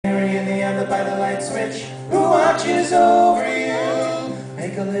the other by the light switch, who watches over you.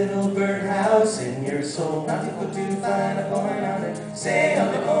 Make a little birdhouse in your soul, not to put too fine a point on it. Say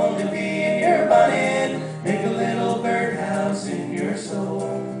I'm the only bee in your bonnet. Make a little birdhouse in your soul.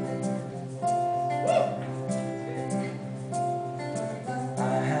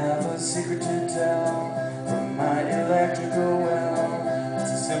 I have a secret to tell from my electrical well.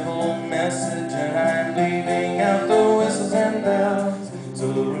 It's a simple message and I'm leaving out the whistles and bells.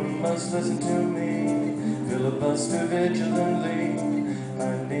 So the room must listen to me, filibuster vigilantly.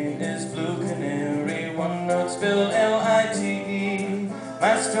 My name is Blue Canary, one note spelled L-I-T-E.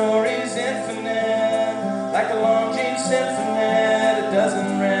 My story's infinite, like a long Jean symphony, it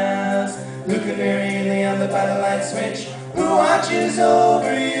doesn't rest. Blue Canary in the other by the light switch, who watches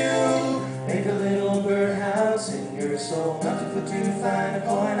over you. Make a little birdhouse in your soul, not to put too fine a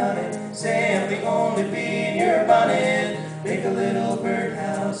point on it. Say I'm the only bee in your bonnet. Make a little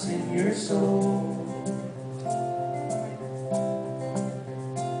birdhouse in your soul.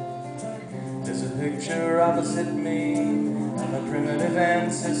 There's a picture opposite me of a primitive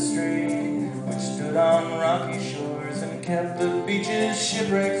ancestry which stood on rocky shores and kept the beaches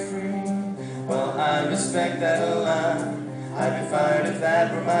shipwreck free. Well, I respect that a lot. I'd be fired if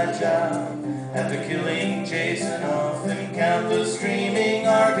that were my job. After killing Jason off and countless screaming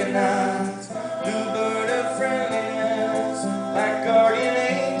Argonauts, bluebird of friendliness, like guardian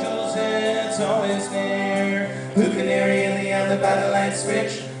angels, it's always near. Blue Canary in the other by the light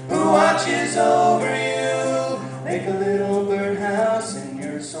switch, who watches over you. Make a little birdhouse in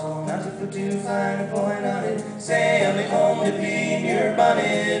your soul, not to put too fine a point on it. Say I'm the only bee in your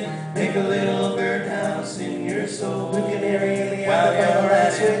bonnet. Make a little birdhouse in your soul. Blue Canary in the other by the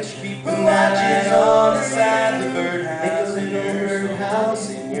light switch, who watches on the side the birdhouse. Make a little birdhouse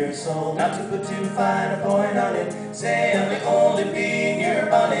in your soul, not to put too fine a point on it. Say I'm the only bee in your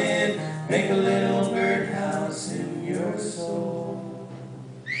bonnet. Make a little